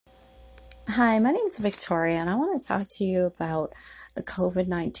Hi, my name is Victoria, and I want to talk to you about the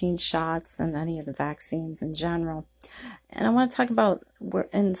COVID-19 shots and any of the vaccines in general. And I want to talk about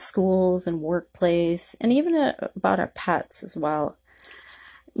in schools and workplace, and even about our pets as well.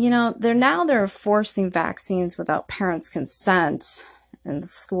 They're forcing vaccines without parents' consent in the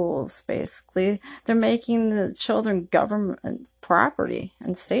schools, basically. They're making the children government property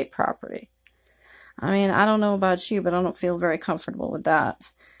and state property. I mean, I don't know about you, but I don't feel very comfortable with that.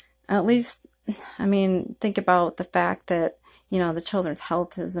 At least, I mean, think about the fact that, the children's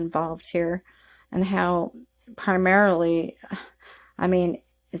health is involved here and how primarily, I mean,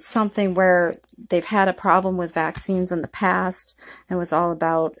 it's something where they've had a problem with vaccines in the past and it was all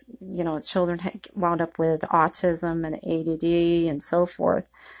about, children wound up with autism and ADD and so forth.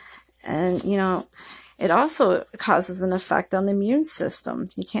 And, it also causes an effect on the immune system.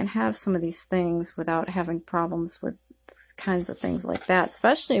 You can't have some of these things without having problems with kinds of things like that,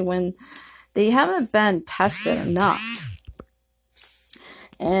 especially when they haven't been tested enough.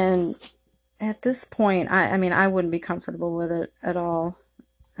 And at this point, I mean, I wouldn't be comfortable with it at all.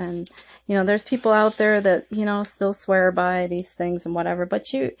 And, there's people out there that, still swear by these things and whatever.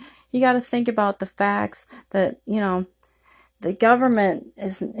 But you got to think about the facts that, the government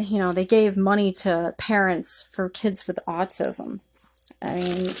is, they gave money to parents for kids with autism. I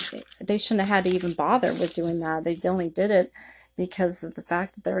mean, they shouldn't have had to even bother with doing that. They only did it because of the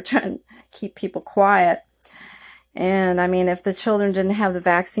fact that they were trying to keep people quiet. And I mean, if the children didn't have the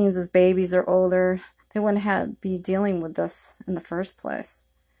vaccines as babies or older, they wouldn't be dealing with this in the first place.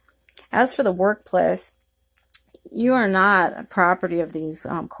 As for the workplace, you are not a property of these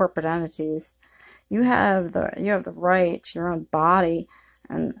corporate entities. You have the right to your own body,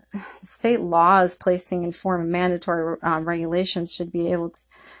 and state laws placing in form of mandatory regulations should be able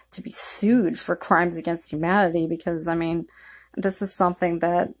to be sued for crimes against humanity. Because I mean, this is something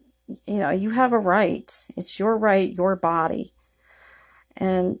that you have a right. It's your right, your body.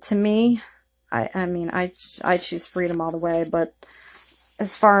 And to me, I mean, I choose freedom all the way. But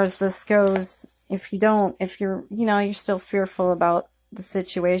as far as this goes, if you're, you're still fearful about the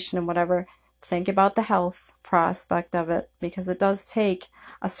situation and whatever, think about the health prospect of it, because it does take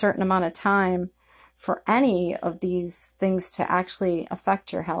a certain amount of time for any of these things to actually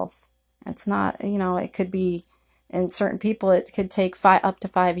affect your health. It's not, it could be, in certain people, it could take up to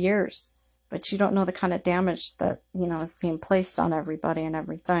 5 years, but you don't know the kind of damage that, is being placed on everybody and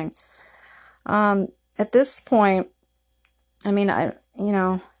everything. At this point, I mean, I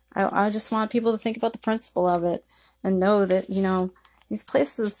just want people to think about the principle of it and know that, these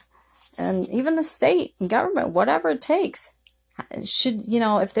places and even the state and government, whatever it takes, should,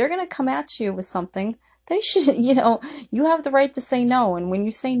 if they're going to come at you with something, they should, you have the right to say no. And when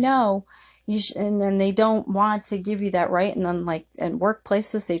you say no, and then they don't want to give you that right, and then like in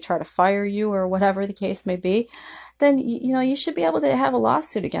workplaces they try to fire you or whatever the case may be, then you should be able to have a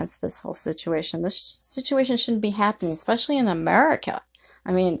lawsuit against this whole situation. This situation shouldn't be happening, especially in America.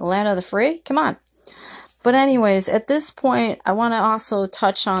 I mean, the land of the free. Come on. But anyways, at this point, I want to also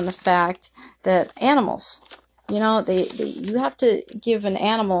touch on the fact that animals, you have to give an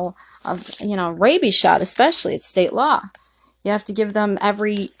animal a rabies shot, especially it's state law. You have to give them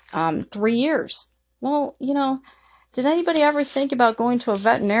every 3 years. Well, did anybody ever think about going to a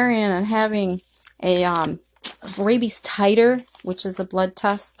veterinarian and having a rabies titer, which is a blood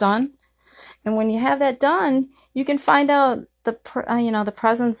test, done? And when you have that done, you can find out the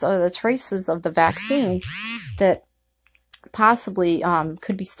presence or the traces of the vaccine that possibly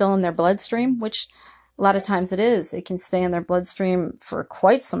could be still in their bloodstream, which a lot of times it is. It can stay in their bloodstream for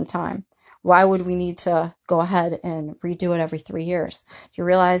quite some time. Why would we need to go ahead and redo it every 3 years? Do you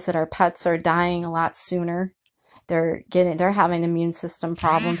realize that our pets are dying a lot sooner? They're having immune system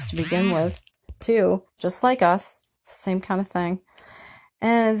problems to begin with, too, just like us. It's the same kind of thing.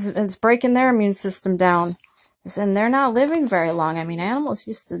 And it's breaking their immune system down. And they're not living very long. I mean,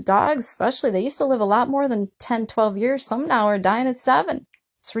 dogs especially, they used to live a lot more than 10, 12 years. Some now are dying at 7.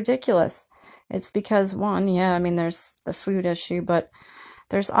 It's ridiculous. It's because, one, yeah, I mean, there's the food issue, but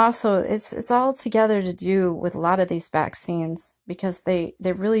there's also, it's all together to do with a lot of these vaccines, because they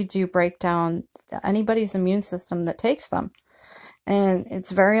really do break down anybody's immune system that takes them. And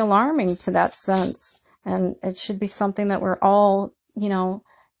it's very alarming to that sense. And it should be something that we're all,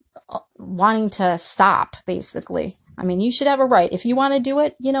 wanting to stop, basically. I mean, you should have a right. If you want to do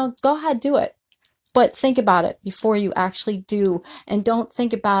it, go ahead, do it. But think about it before you actually do, and don't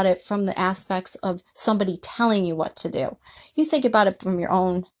think about it from the aspects of somebody telling you what to do. You think about it from your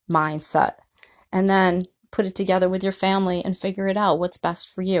own mindset, and then put it together with your family and figure it out what's best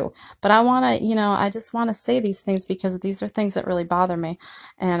for you. But I want to, I just want to say these things because these are things that really bother me.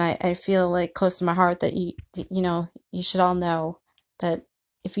 And I feel like close to my heart that you should all know that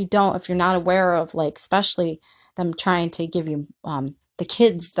if you're not aware of, like, especially them trying to give you, the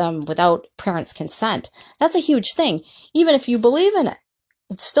kids them without parents' consent, that's a huge thing. Even if you believe in it,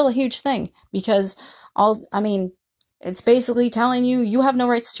 it's still a huge thing because it's basically telling you you have no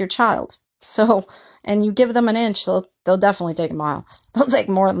rights to your child. So, and you give them an inch, they'll definitely take a mile. They'll take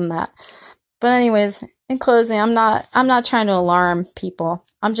more than that. But anyways, in closing, I'm not trying to alarm people.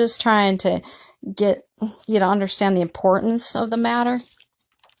 I'm just trying to get you to understand the importance of the matter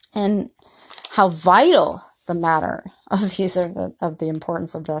and how vital the matter of the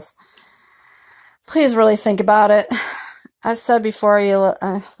importance of this. Please really think about it. I've said before, you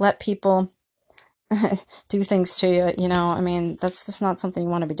let people do things to you, that's just not something you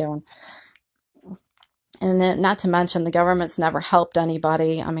want to be doing. And then, not to mention, the government's never helped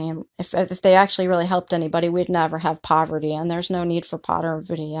anybody. I mean, if they actually really helped anybody, we'd never have poverty, and there's no need for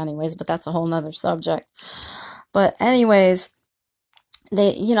poverty anyways, but that's a whole nother subject. But anyways,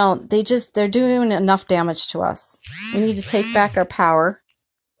 they're doing enough damage to us. We need to take back our power,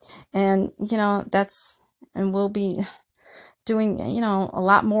 and, and we'll be doing, a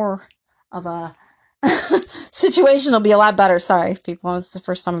lot more of a situation will be a lot better. Sorry, people, it's the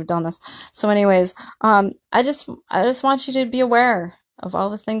first time I've done this. So anyways, I just want you to be aware of all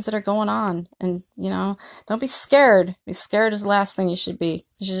the things that are going on, and, don't be scared. Be scared is the last thing you should be.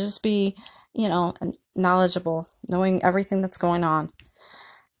 You should just be, knowledgeable, knowing everything that's going on.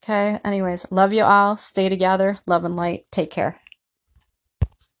 Okay, anyways, love you all. Stay together. Love and light. Take care.